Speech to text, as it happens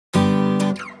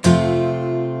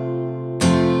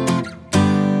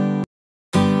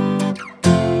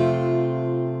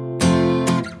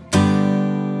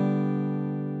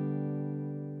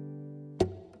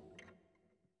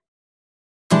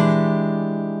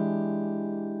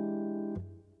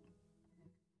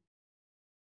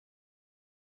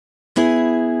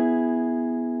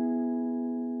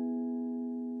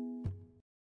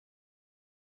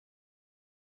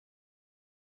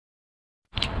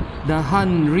the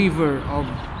Han River of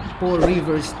Four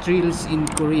Rivers Trails in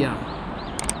Korea.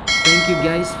 Thank you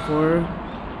guys for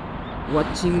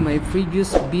watching my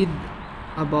previous vid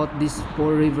about this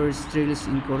Four Rivers Trails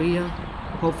in Korea.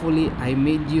 Hopefully I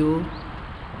made you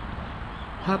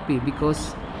happy,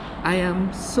 because I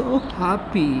am so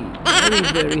happy,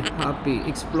 very happy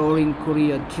exploring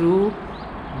Korea through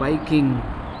biking.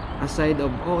 Aside of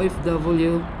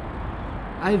OFW,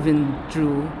 I've been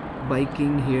through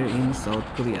biking here in South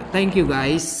Korea. Thank you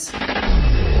guys.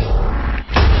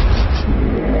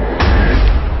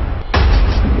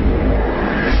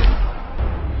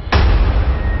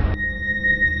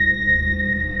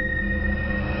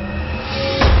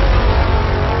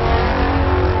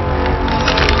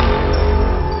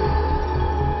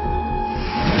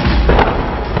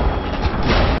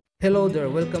 Hello there,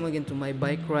 welcome again to my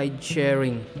bike ride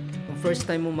sharing. Kung first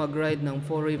time mo mag-ride ng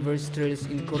Four Rivers Trails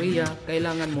in Korea,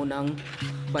 kailangan mo ng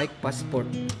bike passport.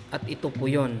 At ito po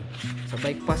yon. Sa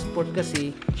bike passport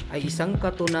kasi ay isang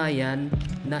katunayan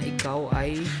na ikaw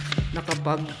ay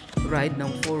nakapag-ride ng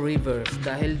Four Rivers.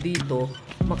 Dahil dito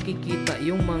makikita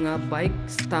yung mga bike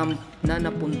stamp na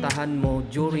napuntahan mo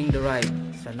during the ride.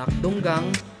 Sa Nakdonggang,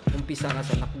 umpisa ka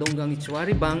sa Nakdonggang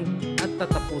Bank at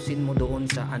tatapusin mo doon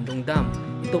sa Andong Dam.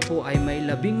 Ito po ay may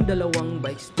 12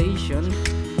 bike station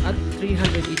at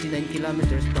 389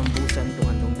 kilometers from Busan to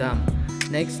Andong Dam.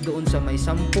 Next, doon sa may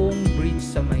 10 bridge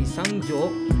sa may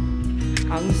Sangjo,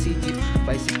 ang CG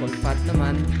bicycle path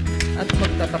naman, at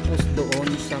magtatapos doon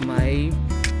sa may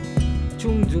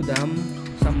Chungju Dam,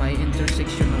 sa may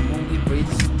intersection ng Monghi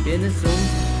Bridge, Benezum,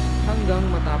 hanggang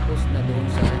matapos na doon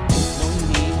sa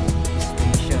Monghi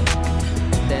Station.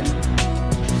 Then,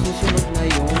 susunod na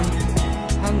yung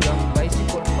hanggang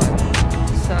bicycle path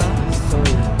sa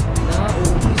Seoul, na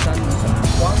uumpisan mo sa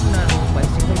Hangang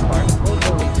Bicycle Park all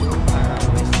the way to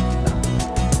West Dam.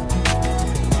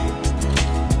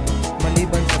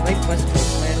 Maliban sa bike passport,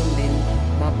 mayroon din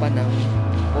mapa ng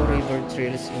Four River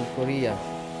Trails in Korea.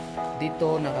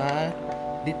 Dito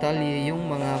naka-detalye yung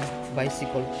mga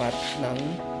bicycle path ng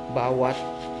bawat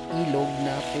ilog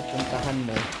na pupuntahan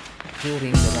mo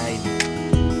during the ride.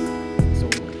 So,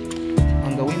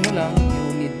 ang gawin mo lang, you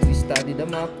need to study the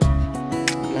map,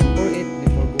 plan for it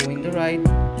before going the ride,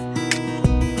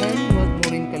 and huwag mo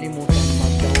rin kalimutan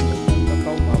mag-download ng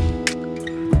Kakao Map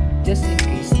just in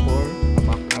case for a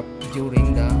backup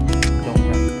during the long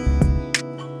ride.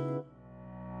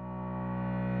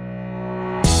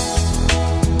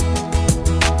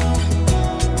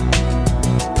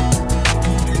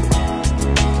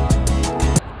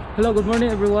 Hello, good morning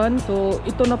everyone. So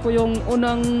ito na po yung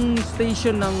unang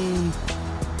station ng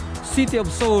City of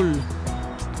Seoul,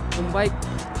 yung bike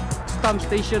stamp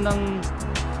station ng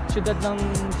siyudad ng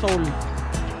Seoul.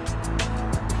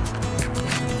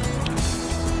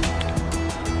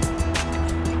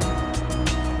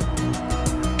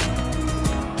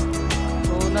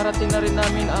 So narating na rin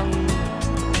namin ang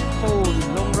Seoul,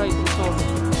 long ride in Seoul.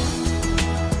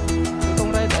 Itong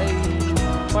ride ay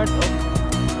part of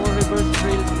Four Rivers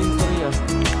Trails in Korea.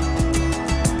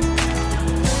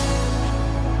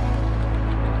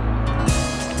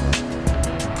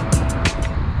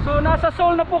 So nasa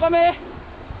Seoul na po kami.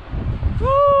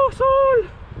 Woo! Seoul!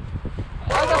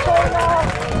 Nasa Seoul na!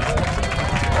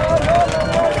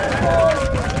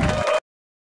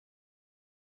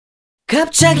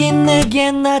 갑자기 내게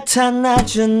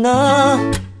나타나준 너,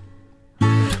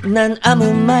 난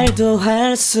아무 말도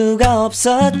할 수가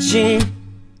없었지.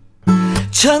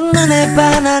 첫눈에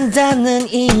반한다는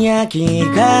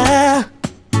이야기가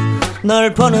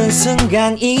널 보는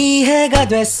순간 이해가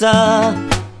됐어.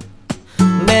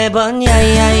 매번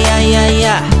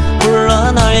야야야야야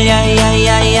불러 널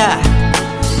야야야야,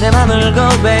 내 맘을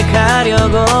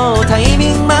고백하려고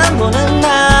타이밍만 보는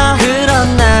나.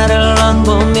 그런 나를 넌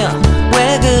보며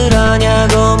왜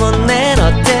그러냐고 묻네, 너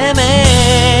때문에.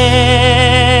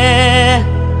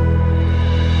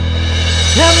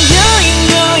 I'm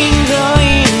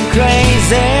going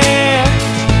crazy.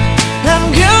 I'm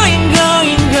going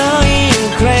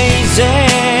crazy.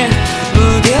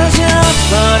 무뎌져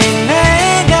버린 내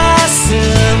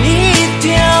가슴이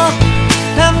뛰어.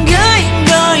 I'm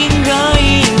going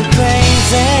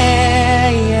crazy,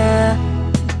 yeah.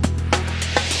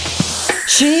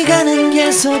 시간은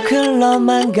계속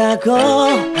흘러만 가고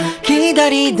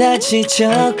기다리다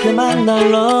지쳐 그만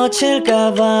널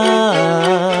놓칠까봐.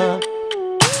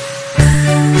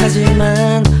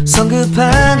 하지만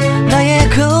성급한 나의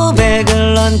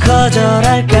고백을 넌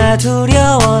거절할까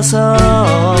두려워서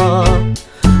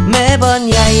매번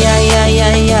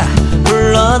야야야야야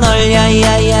불러 널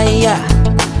야야야야,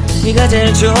 네가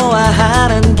제일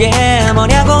좋아하는 게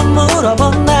뭐냐고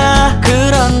물어본다.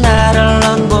 그런 나를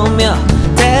넌 보며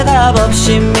대답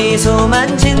없이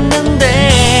미소만 짓는데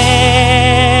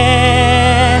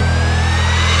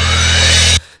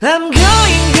I'm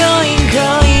going going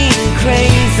going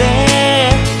crazy.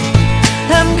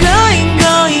 I'm going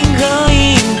going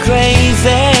going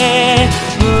crazy.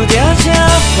 무뎌져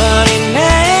버린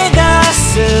내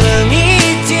가슴이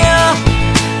뛰어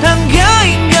I'm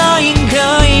going going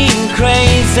going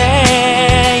crazy.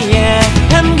 Yeah.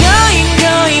 I'm going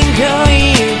going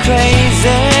going crazy.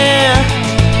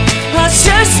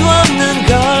 어쩔 수 없는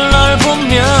걸 널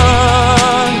보면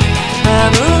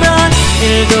아무런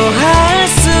일도 할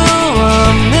수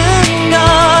없는 걸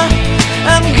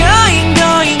I'm going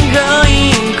going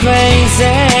going crazy.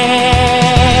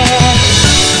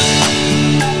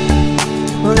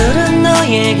 오늘은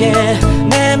너에게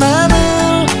내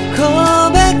맘을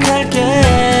고백할게.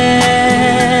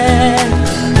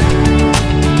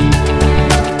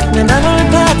 내 맘을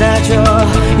받아줘.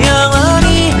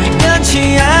 영원히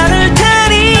변치 않을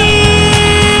테니.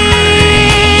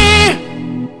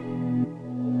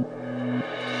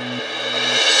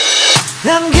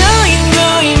 I'm going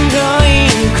going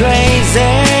going crazy.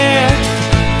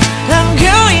 I'm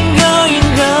going going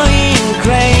going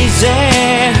crazy.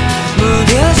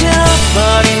 무뎌져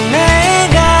버린 내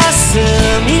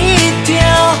가슴이 뛰어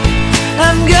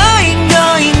I'm going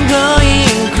going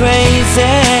going crazy.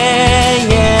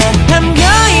 Yeah. I'm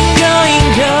going going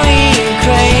going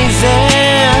crazy.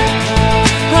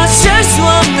 어쩔 수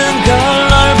없는 걸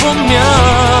널 보면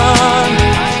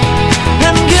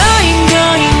I'm going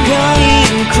going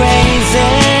going crazy.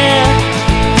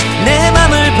 내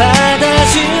맘을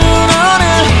받아준 오늘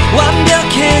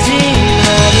완벽해진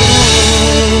하루.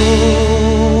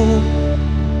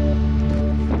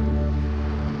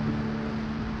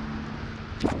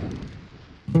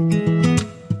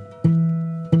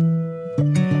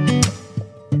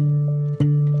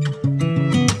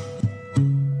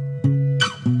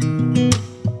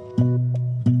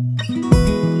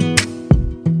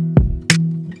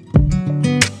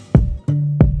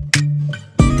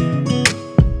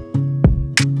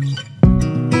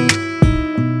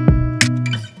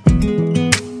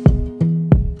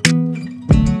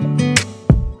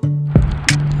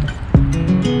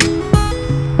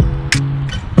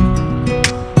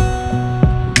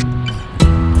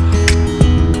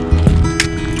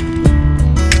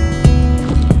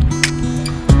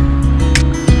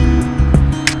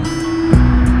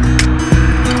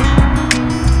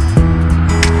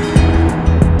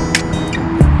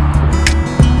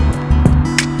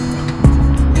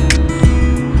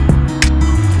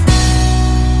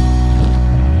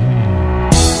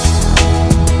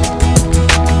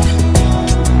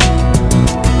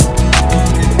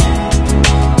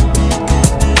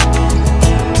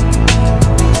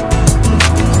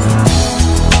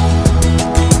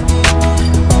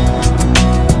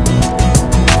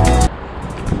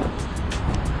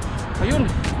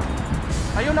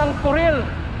 Ayun ang Puril.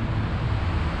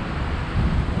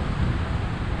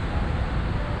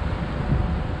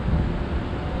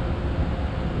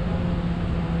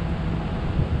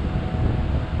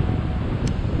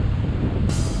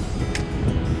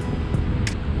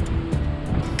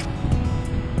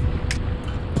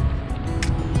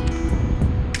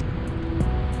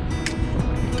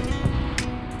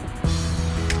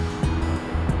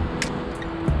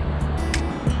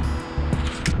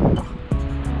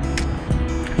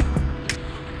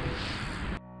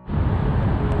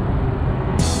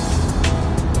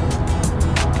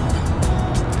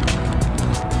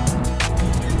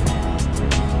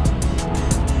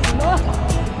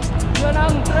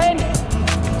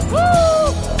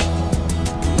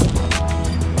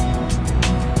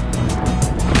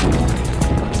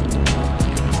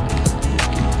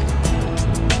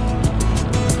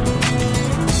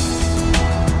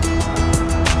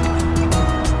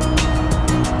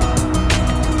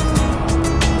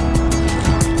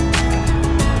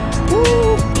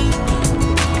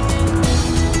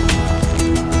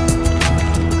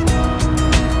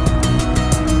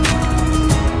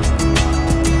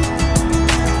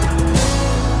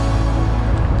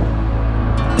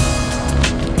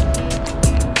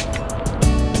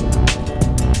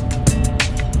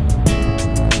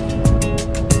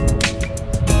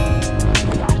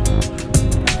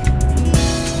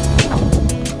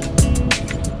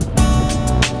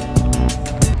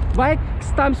 Bike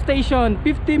Stamp Station,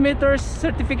 50 meters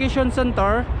certification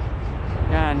center.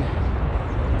 Yan.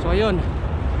 So ayun.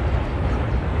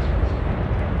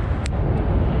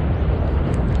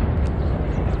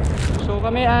 So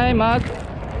kami ay mag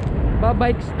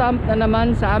bike stamp na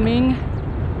naman sa aming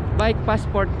bike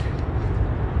passport.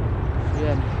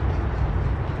 Ayan.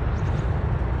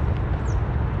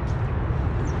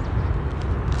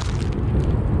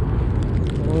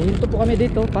 So hinto po kami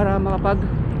dito para makapag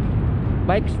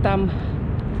bike stamp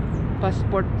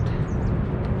passport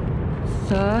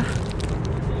sa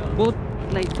boat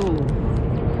na ito.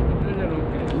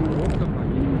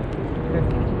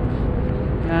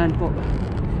 Yan po.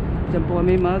 Diyan po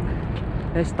kami mag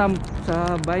stamp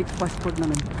sa bike passport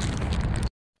naman.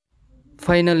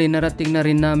 Finally narating na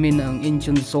rin namin ang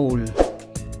Incheon, Seoul.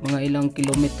 Mga ilang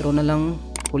kilometro na lang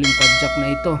huling padjak na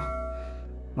ito.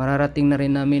 Mararating na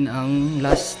rin namin ang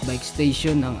last bike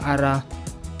station, ang Ara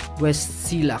West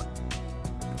Silak.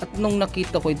 At nung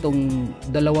nakita ko itong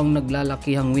dalawang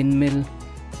naglalakihang windmill,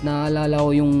 naalala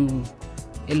ko yung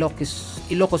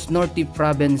Ilocos Norte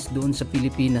Province doon sa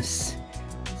Pilipinas.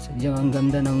 Sadyang ang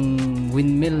ganda ng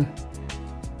windmill.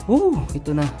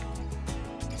 Ito na.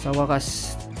 Sa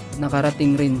wakas,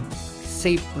 nakarating rin.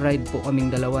 Safe ride po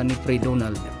kaming dalawa ni Frey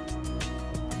Donald.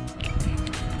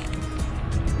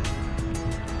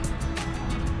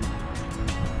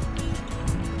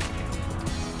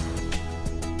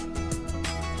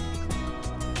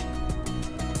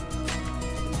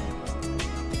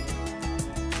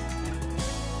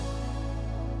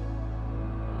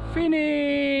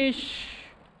 Finish!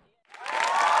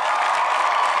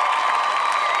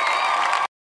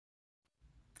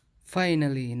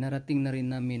 Finally, narating na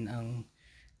rin namin ang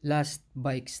last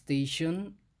bike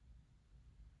station,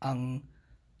 ang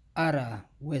Ara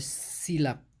West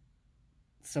Silak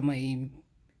sa may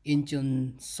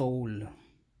Incheon, Seoul.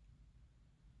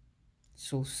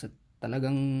 So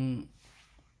talagang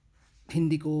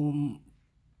hindi ko,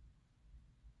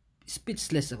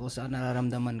 speechless ako sa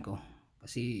nararamdaman ko.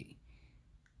 Kasi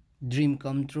dream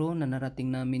come true na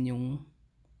narating namin yung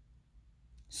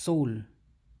Seoul.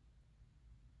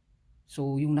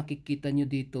 So yung nakikita nyo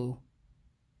dito,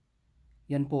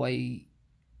 yan po ay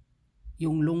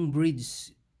yung long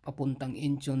bridge papuntang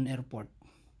Incheon Airport.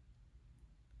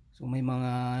 So may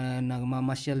mga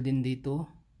nagmamasyal din dito,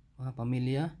 mga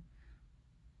pamilya.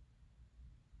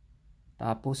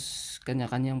 Tapos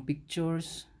kanya-kanyang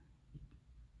pictures.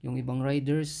 Yung ibang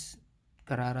riders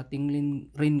kararating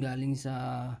rin galing sa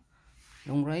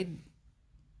long ride.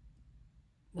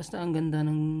 Basta ang ganda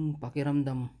ng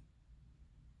pakiramdam.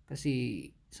 Kasi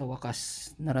sa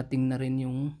wakas narating na rin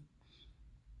yung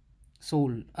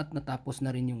Seoul at natapos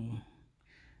na rin yung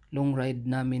long ride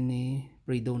namin ni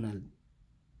Frey Donald.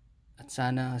 At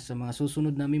sana sa mga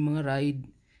susunod namin mga ride,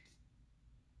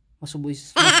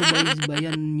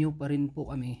 masubaybayan nyo pa rin po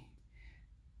kami.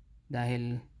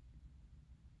 Dahil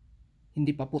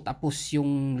hindi pa po tapos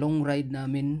yung long ride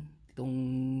namin, itong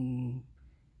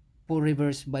Four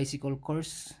Rivers Bicycle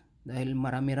Course. Dahil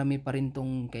marami-rami pa rin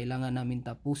tong kailangan namin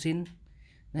tapusin.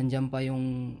 Nandiyan pa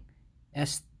yung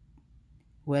West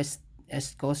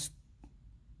Coast.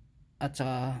 At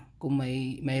saka kung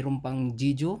mayroon pang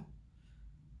Jeju.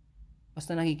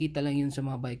 Basta nakikita lang yun sa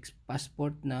mga bike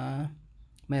passport na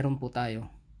mayroon po tayo.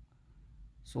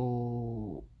 So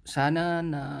sana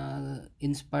na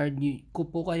inspired ko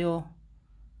po kayo.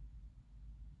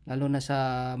 Lalo na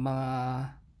sa mga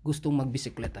gustong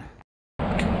magbisikleta.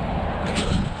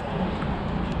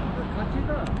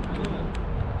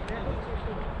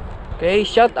 Okay,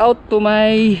 shout out to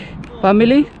my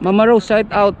family. Mama Rose, shout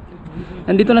out.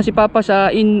 Nandito na si Papa sa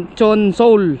Incheon,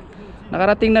 Seoul.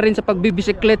 Nakarating na rin sa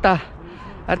pagbibisikleta.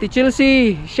 Ate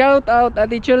Chelsea, shout out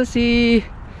Ate Chelsea.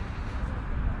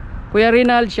 Kuya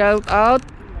Rinald, shout out.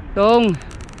 Dong,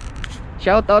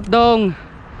 shout out Dong.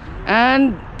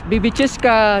 And Bibi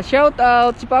Cheska, shout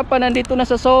out. Si Papa nandito na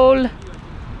sa Seoul,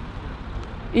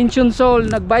 Incheon, Seoul.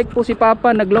 Nagbike po si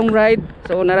Papa, nag long ride.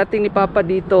 So narating ni Papa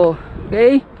dito.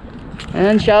 Okay,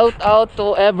 and shout out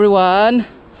to everyone.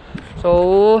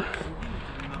 So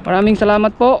maraming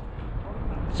salamat po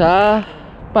sa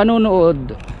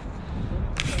panunood.